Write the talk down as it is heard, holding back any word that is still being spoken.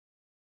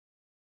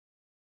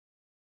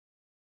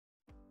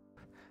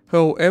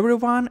Hello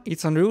everyone,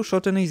 it's Unreal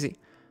Short and Easy,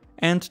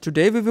 and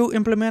today we will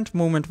implement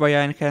movement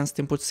via enhanced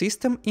input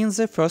system in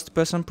the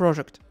first-person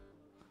project.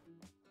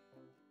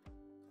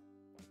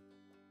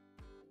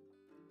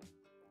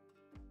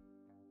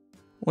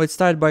 Let's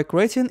start by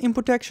creating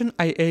input action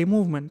IA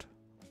movement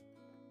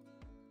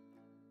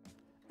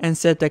and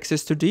set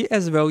axis to D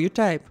as value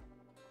type.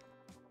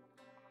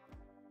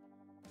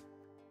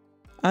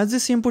 Add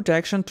this input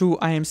action to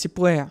IMC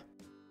player.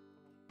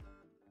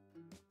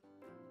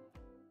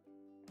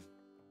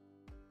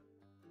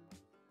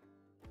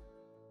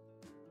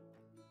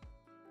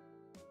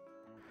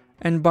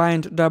 And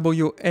bind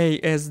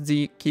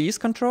WASD keys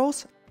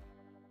controls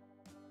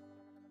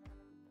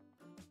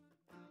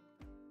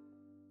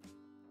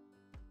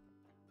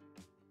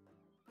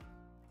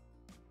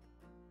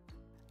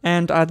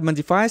and add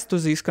modifiers to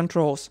these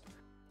controls.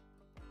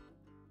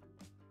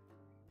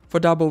 For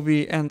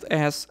W and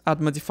S,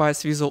 add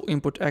modifiers visual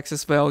input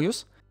axis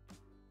values.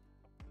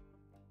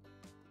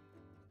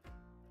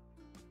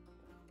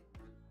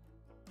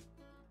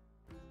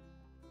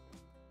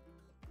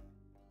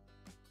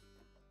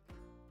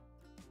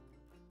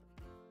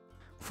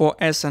 For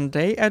S and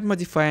A, add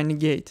modifier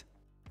negate.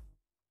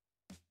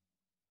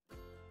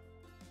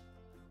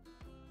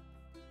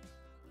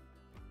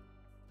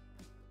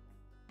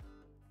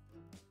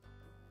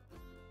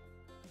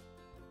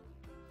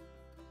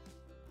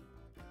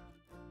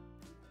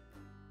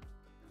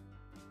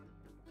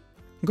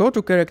 Go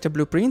to Character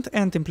Blueprint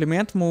and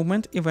implement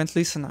Movement Event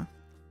Listener.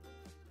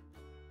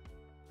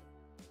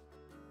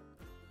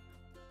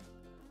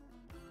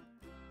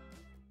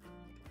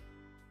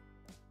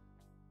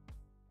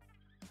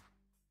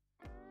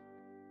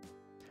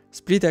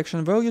 Split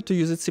action value to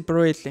use it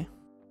separately.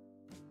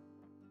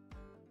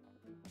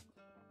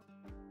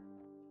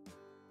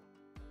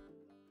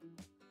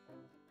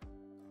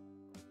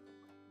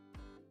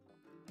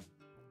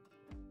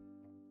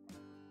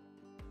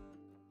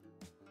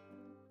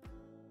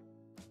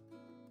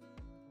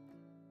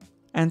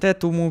 And add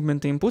two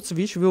movement inputs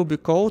which will be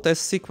called as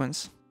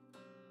sequence.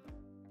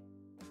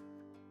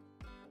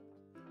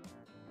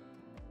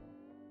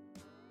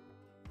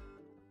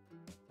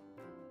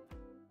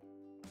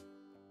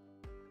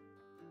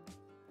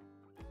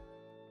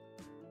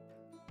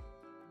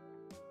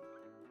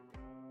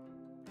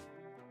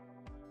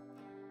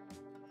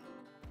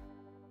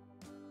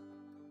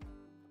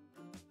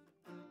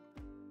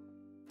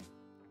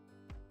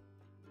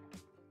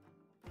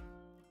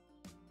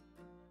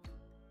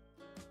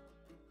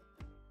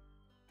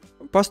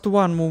 Pass to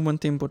one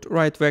movement input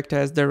right vector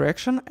as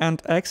direction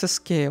and axis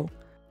scale.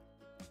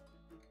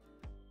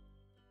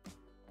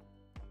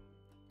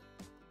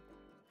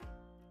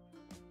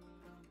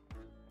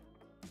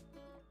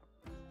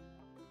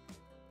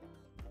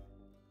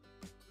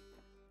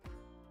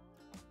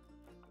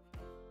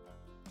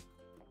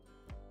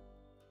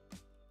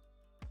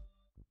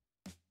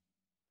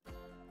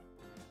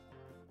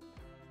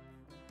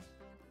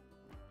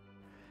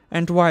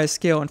 And Y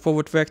scale and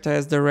forward vector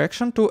as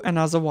direction to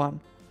another one.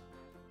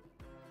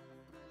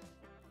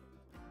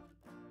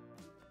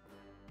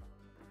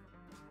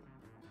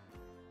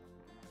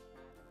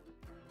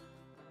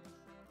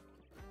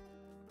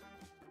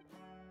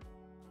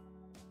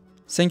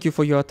 Thank you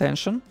for your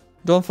attention,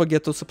 don't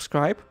forget to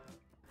subscribe,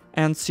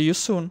 and see you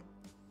soon!